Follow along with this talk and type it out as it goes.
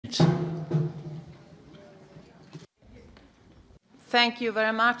Thank you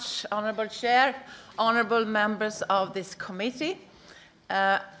very much, Honourable Chair, honourable members of this committee.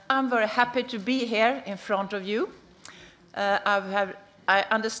 I'm very happy to be here in front of you. I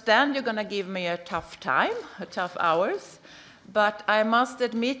understand you're going to give me a tough time, tough hours, but I must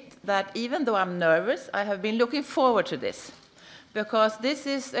admit that even though I'm nervous, I have been looking forward to this, because this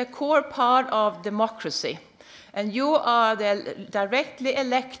is a core part of democracy, and you are the directly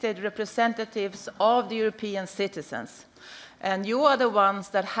elected representatives of the European citizens. And you are the ones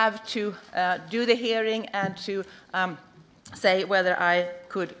that have to do the hearing and to say whether I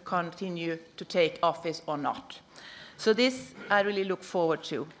could continue to take office or not. So this I really look forward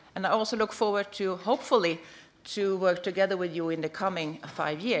to. And I also look forward to, hopefully, to work together with you in the coming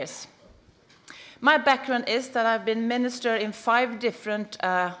 5 years. My background is that I've been minister in 5 different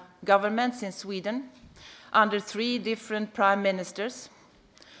governments in Sweden, under 3 different prime ministers,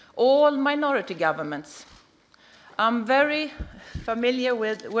 all minority governments. I'm very familiar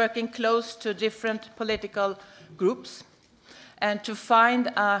with working close to different political groups and to find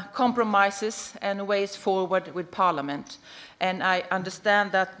compromises and ways forward with Parliament. And I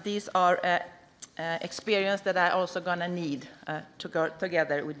understand that these are experience that I'm also going to need to go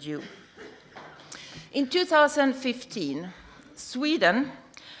together with you. In 2015, Sweden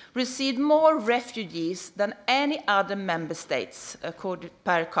received more refugees than any other member states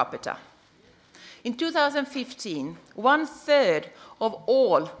per capita. In 2015, 1/3 of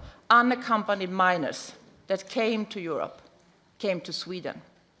all unaccompanied minors that came to Europe came to Sweden.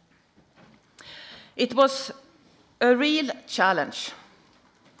 It was a real challenge.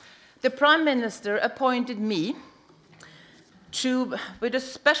 The Prime Minister appointed me with a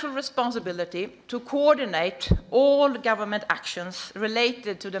special responsibility to coordinate all government actions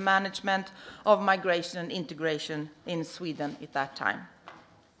related to the management of migration and integration in Sweden at that time.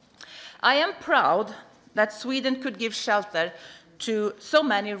 I am proud that Sweden could give shelter to so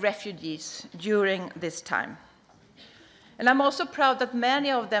many refugees during this time. And I'm also proud that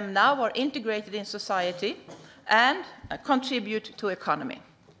many of them now are integrated in society and contribute to the economy.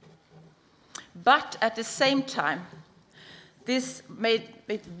 But at the same time, this made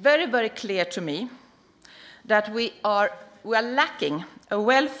it very, very clear to me that we are lacking a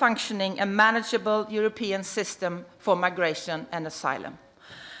well-functioning and manageable European system for migration and asylum.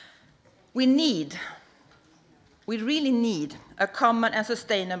 We really need a common and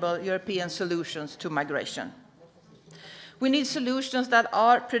sustainable European solutions to migration. We need solutions that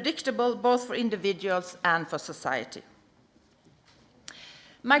are predictable both for individuals and for society.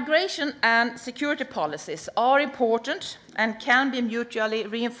 Migration and security policies are important and can be mutually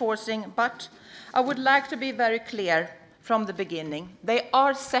reinforcing, but I would like to be very clear from the beginning. They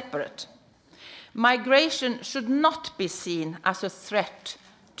are separate. Migration should not be seen as a threat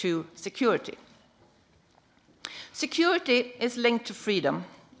to security. Security is linked to freedom.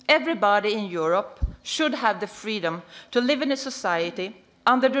 Everybody in Europe should have the freedom to live in a society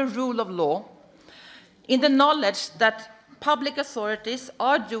under the rule of law, in the knowledge that public authorities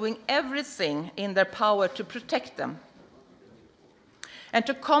are doing everything in their power to protect them and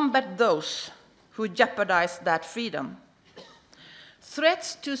to combat those who jeopardize that freedom.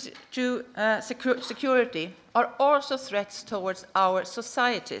 Threats to security are also threats towards our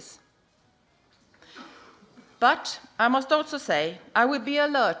societies. But I must also say, I will be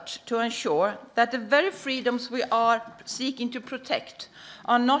alert to ensure that the very freedoms we are seeking to protect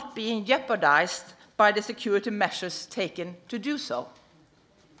are not being jeopardized by the security measures taken to do so.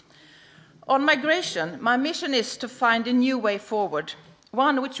 On migration, my mission is to find a new way forward,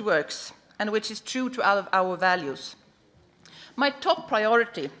 one which works and which is true to our values. My top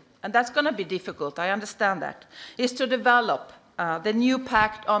priority, and that's going to be difficult, I understand that, is to develop the new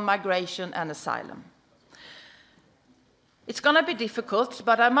pact on migration and asylum. It's going to be difficult,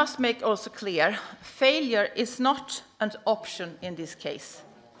 but I must make also clear, failure is not an option in this case.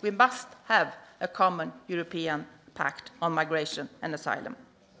 We must have a common European pact on migration and asylum.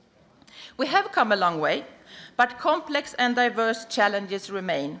 We have come a long way, but complex and diverse challenges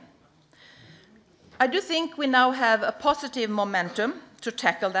remain. I do think we now have a positive momentum to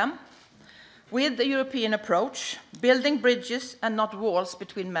tackle them with the European approach, building bridges and not walls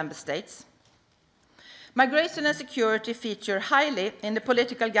between member states. Migration and security feature highly in the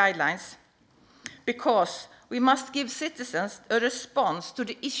political guidelines because we must give citizens a response to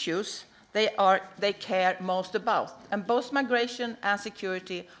the issues they care most about. And both migration and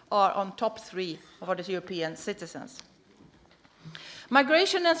security are on top 3 for the European citizens.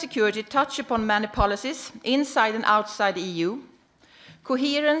 Migration and security touch upon many policies inside and outside the EU.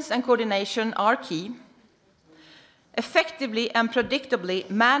 Coherence and coordination are key. effectively and predictably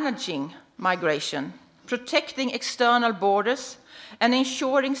managing migration, protecting external borders, and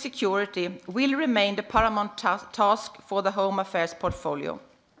ensuring security will remain the paramount task for the Home Affairs portfolio.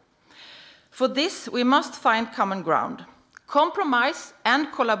 For this, we must find common ground. Compromise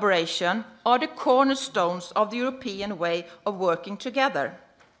and collaboration are the cornerstones of the European way of working together.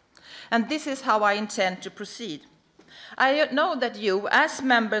 And this is how I intend to proceed. I know that you, as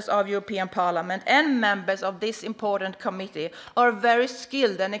members of European Parliament and members of this important committee, are very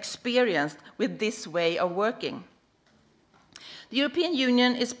skilled and experienced with this way of working. The European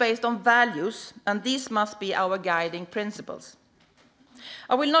Union is based on values, and these must be our guiding principles.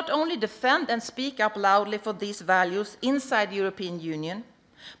 I will not only defend and speak up loudly for these values inside the European Union,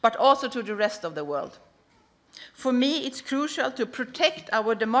 but also to the rest of the world. For me, it's crucial to protect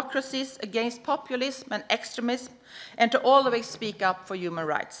our democracies against populism and extremism, and to always speak up for human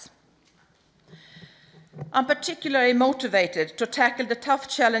rights. I'm particularly motivated to tackle the tough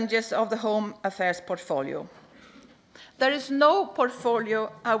challenges of the Home Affairs portfolio. There is no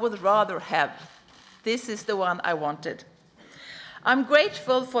portfolio I would rather have. This is the one I wanted. I'm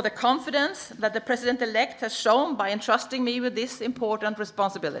grateful for the confidence that the President-elect has shown by entrusting me with this important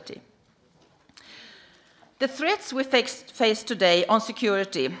responsibility. The threats we face today on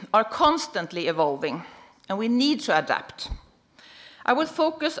security are constantly evolving, and we need to adapt. I will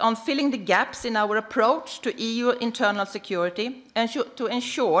focus on filling the gaps in our approach to EU internal security and to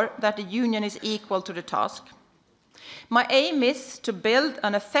ensure that the Union is equal to the task. My aim is to build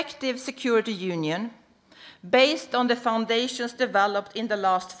an effective security union based on the foundations developed in the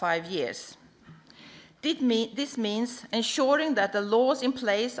last 5 years. This means ensuring that the laws in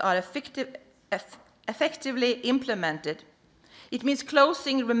place are effectively implemented. It means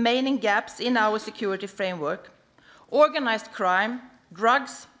closing remaining gaps in our security framework. Organized crime,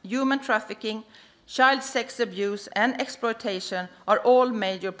 drugs, human trafficking, child sex abuse, and exploitation are all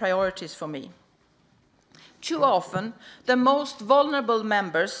major priorities for me. Too often, the most vulnerable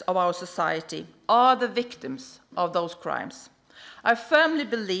members of our society are the victims of those crimes. I firmly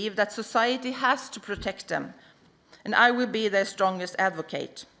believe that society has to protect them, and I will be their strongest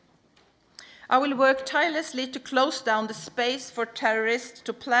advocate. I will work tirelessly to close down the space for terrorists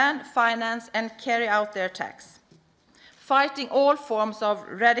to plan, finance, and carry out their attacks. Fighting all forms of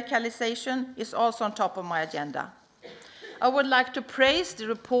radicalization is also on top of my agenda. I would like to praise the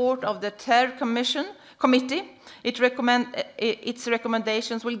report of the Terror Committee. Its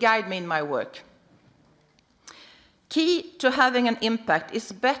recommendations will guide me in my work. Key to having an impact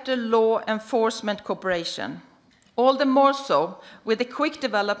is better law enforcement cooperation, all the more so with the quick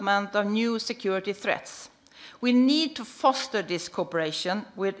development of new security threats. We need to foster this cooperation,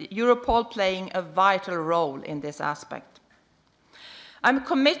 with Europol playing a vital role in this aspect. I'm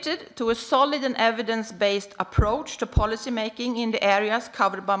committed to a solid and evidence-based approach to policymaking in the areas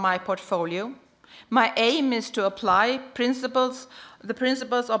covered by my portfolio. My aim is to apply the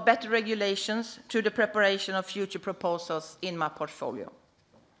principles of better regulations to the preparation of future proposals in my portfolio.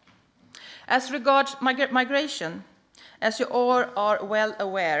 As regards migration, as you all are well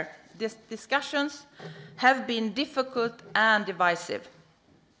aware, these discussions have been difficult and divisive.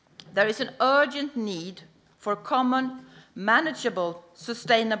 There is an urgent need for common, manageable,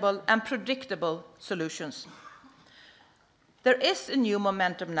 sustainable, and predictable solutions. There is a new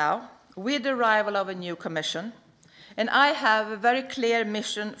momentum now with the arrival of a new Commission, and I have a very clear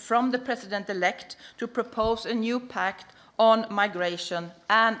mission from the President-elect to propose a new pact on migration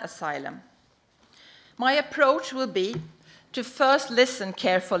and asylum. My approach will be to first listen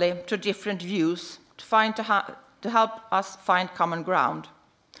carefully to different views to help us find common ground.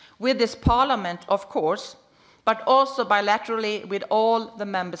 With this Parliament, of course, but also bilaterally with all the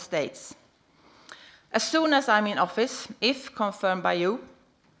Member States. As soon as I'm in office, if confirmed by you,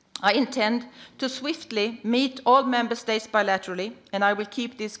 I intend to swiftly meet all Member States bilaterally, and I will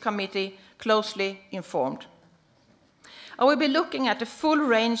keep this committee closely informed. I will be looking at a full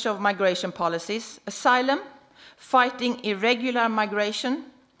range of migration policies: asylum, fighting irregular migration,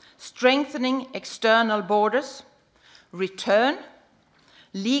 strengthening external borders, return,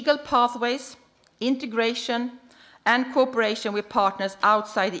 legal pathways, integration, and cooperation with partners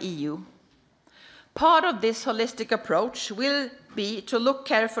outside the EU. Part of this holistic approach will be to look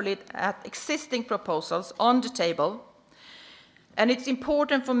carefully at existing proposals on the table, and it's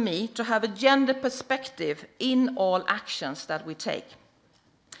important for me to have a gender perspective in all actions that we take.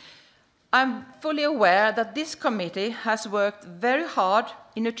 I'm fully aware that this committee has worked very hard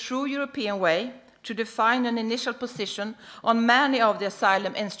in a true European way to define an initial position on many of the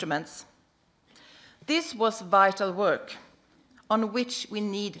asylum instruments. This was vital work on which we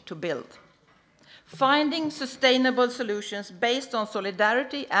need to build. Finding sustainable solutions based on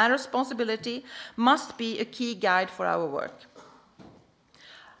solidarity and responsibility must be a key guide for our work.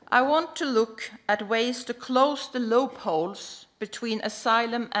 I want to look at ways to close the loopholes between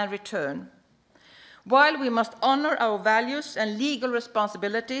asylum and return. While we must honor our values and legal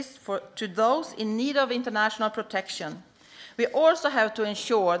responsibilities to those in need of international protection, we also have to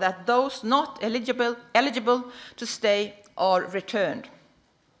ensure that those not eligible to stay are returned.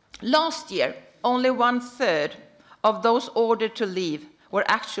 Last year, only 1/3 of those ordered to leave were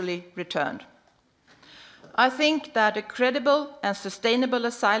actually returned. I think that a credible and sustainable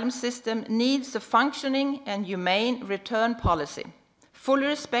asylum system needs a functioning and humane return policy, fully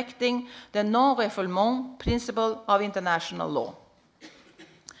respecting the non-refoulement principle of international law.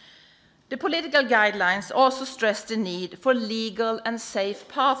 The political guidelines also stress the need for legal and safe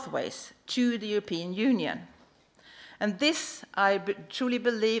pathways to the European Union. And this, I truly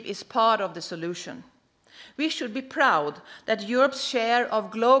believe, is part of the solution. We should be proud that Europe's share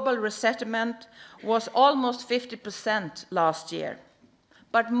of global resettlement was almost 50% last year.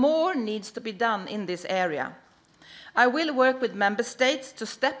 But more needs to be done in this area. I will work with member states to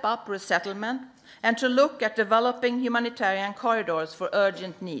step up resettlement and to look at developing humanitarian corridors for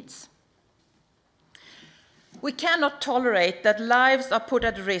urgent needs. We cannot tolerate that lives are put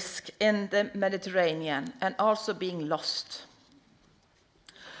at risk in the Mediterranean and also being lost.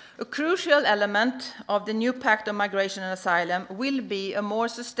 A crucial element of the new Pact on Migration and Asylum will be a more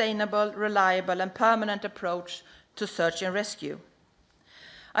sustainable, reliable, and permanent approach to search and rescue.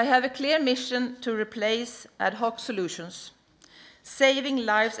 I have a clear mission to replace ad hoc solutions. Saving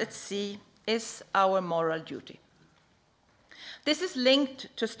lives at sea is our moral duty. This is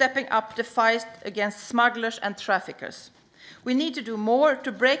linked to stepping up the fight against smugglers and traffickers. We need to do more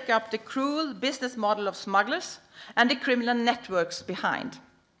to break up the cruel business model of smugglers and the criminal networks behind.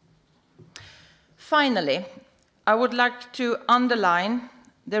 Finally, I would like to underline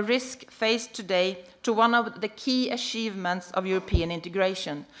the risk faced today to one of the key achievements of European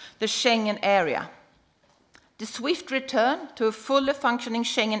integration, the Schengen area. The swift return to a fully functioning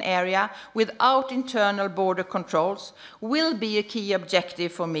Schengen area without internal border controls will be a key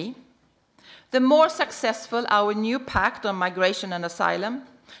objective for me. The more successful our new Pact on Migration and Asylum,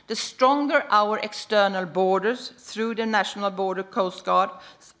 the stronger our external borders through the National Border Coast Guard,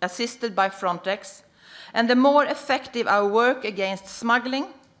 assisted by Frontex, and the more effective our work against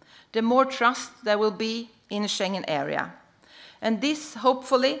smuggling, the more trust there will be in the Schengen area. And this,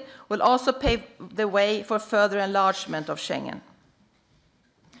 hopefully, will also pave the way for further enlargement of Schengen.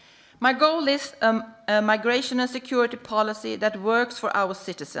 My goal is a migration and security policy that works for our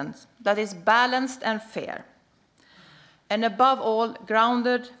citizens, that is balanced and fair, and above all,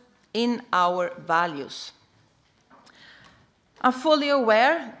 grounded in our values. I'm fully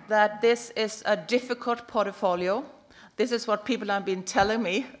aware that this is a difficult portfolio. This is what people have been telling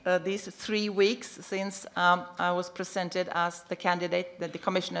me these 3 weeks since I was presented as the candidate, the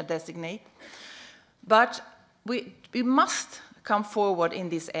commissioner designate. But we must come forward in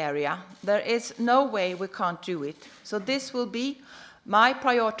this area. There is no way we can't do it. So this will be my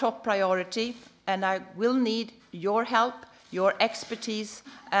top priority, and I will need your help, your expertise,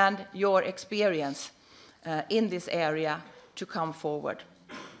 and your experience in this area to come forward.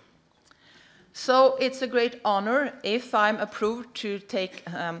 So it's a great honor if I'm approved to take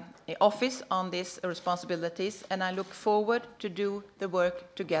office on these responsibilities, and I look forward to do the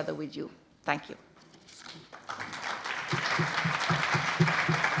work together with you. Thank you.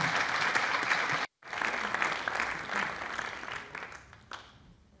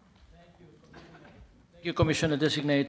 Thank you, Commissioner Designate.